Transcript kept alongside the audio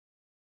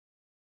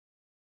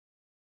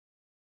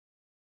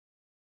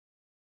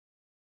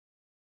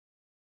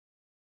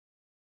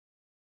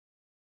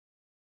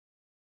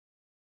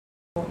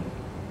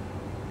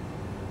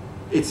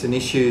It's an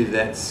issue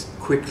that's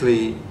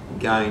quickly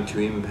going to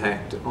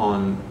impact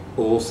on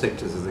all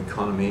sectors of the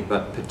economy,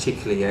 but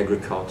particularly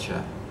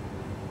agriculture.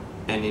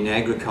 And in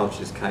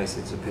agriculture's case,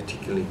 it's a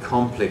particularly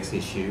complex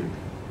issue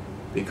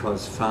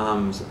because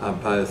farms are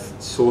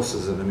both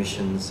sources of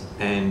emissions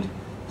and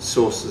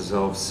sources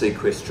of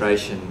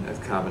sequestration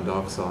of carbon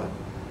dioxide.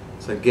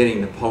 So getting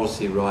the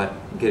policy right,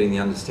 getting the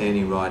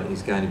understanding right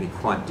is going to be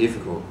quite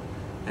difficult,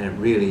 and it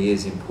really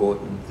is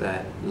important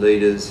that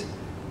leaders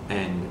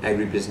and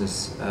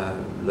agribusiness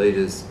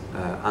leaders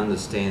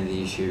understand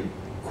the issue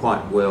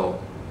quite well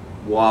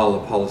while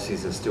the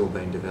policies are still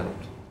being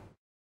developed.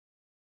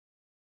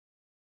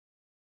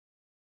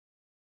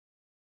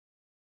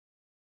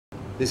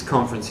 This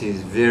conference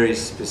is very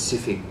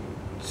specific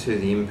to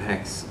the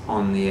impacts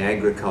on the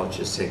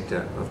agriculture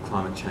sector of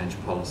climate change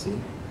policy.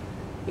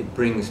 It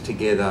brings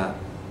together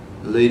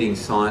leading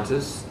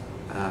scientists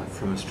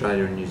from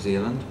Australia and New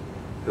Zealand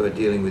who are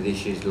dealing with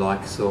issues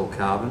like soil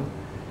carbon.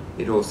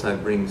 It also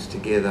brings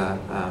together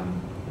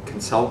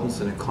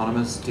consultants and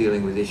economists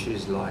dealing with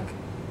issues like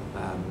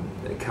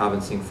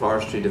carbon sink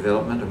forestry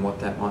development and what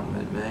that might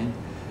mean.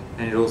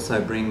 And it also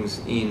brings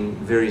in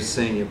very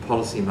senior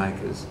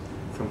policymakers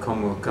from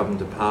Commonwealth Government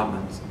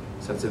departments.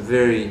 So it's a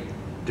very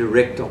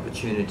direct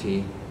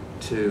opportunity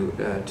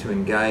to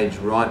engage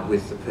right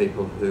with the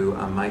people who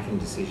are making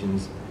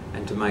decisions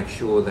and to make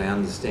sure they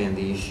understand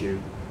the issue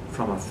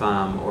from a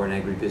farm or an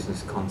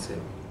agribusiness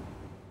concept.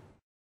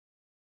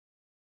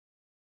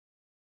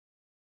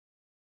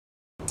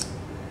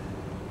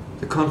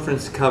 The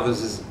conference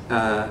covers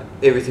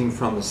everything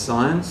from the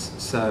science,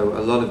 so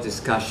a lot of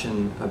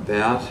discussion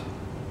about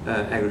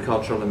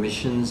agricultural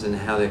emissions and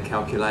how they're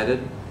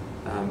calculated,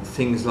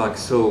 things like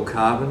soil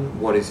carbon,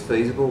 what is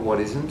feasible, what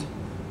isn't,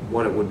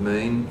 what it would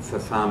mean for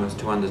farmers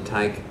to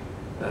undertake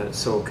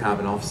soil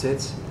carbon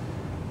offsets.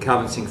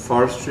 Carbon sink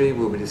forestry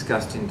will be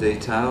discussed in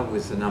detail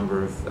with a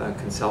number of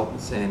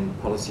consultants and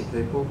policy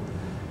people.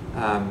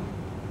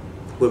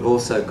 We've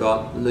also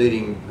got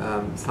leading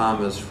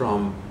farmers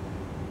from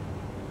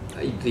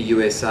the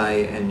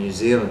USA and New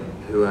Zealand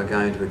who are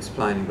going to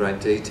explain in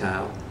great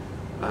detail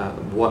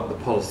what the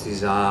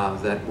policies are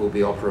that will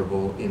be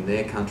operable in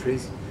their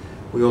countries.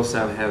 We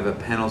also have a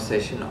panel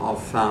session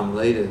of farm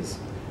leaders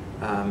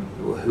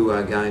who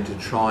are going to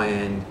try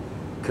and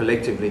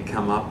collectively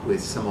come up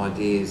with some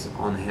ideas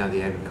on how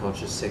the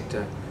agriculture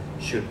sector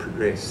should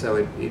progress. So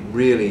it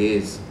really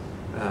is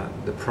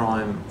the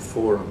prime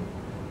forum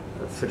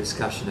for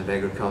discussion of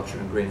agriculture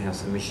and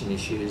greenhouse emission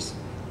issues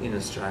in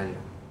Australia.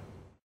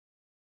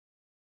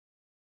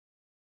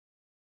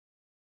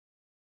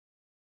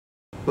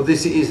 Well,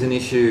 this is an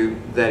issue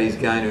that is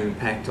going to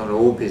impact on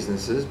all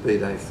businesses, be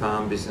they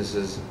farm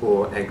businesses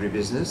or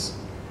agribusiness,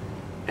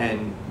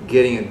 and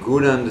getting a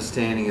good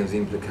understanding of the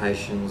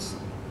implications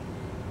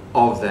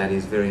of that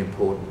is very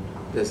important.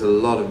 There's a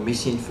lot of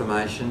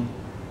misinformation,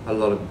 a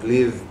lot of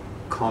glib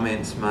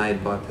comments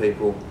made by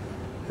people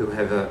who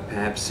have a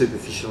perhaps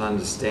superficial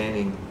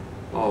understanding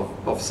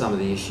of some of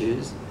the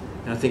issues,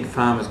 and I think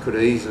farmers could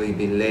easily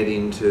be led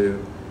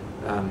into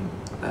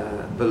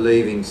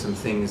believing some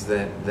things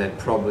that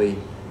probably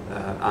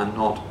are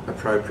not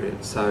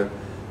appropriate. So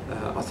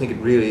I think it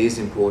really is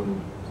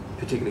important,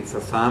 particularly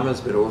for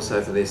farmers, but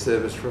also for their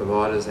service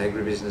providers,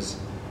 agribusiness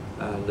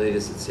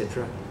leaders,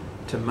 etc.,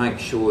 to make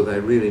sure they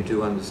really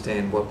do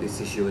understand what this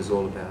issue is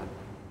all about.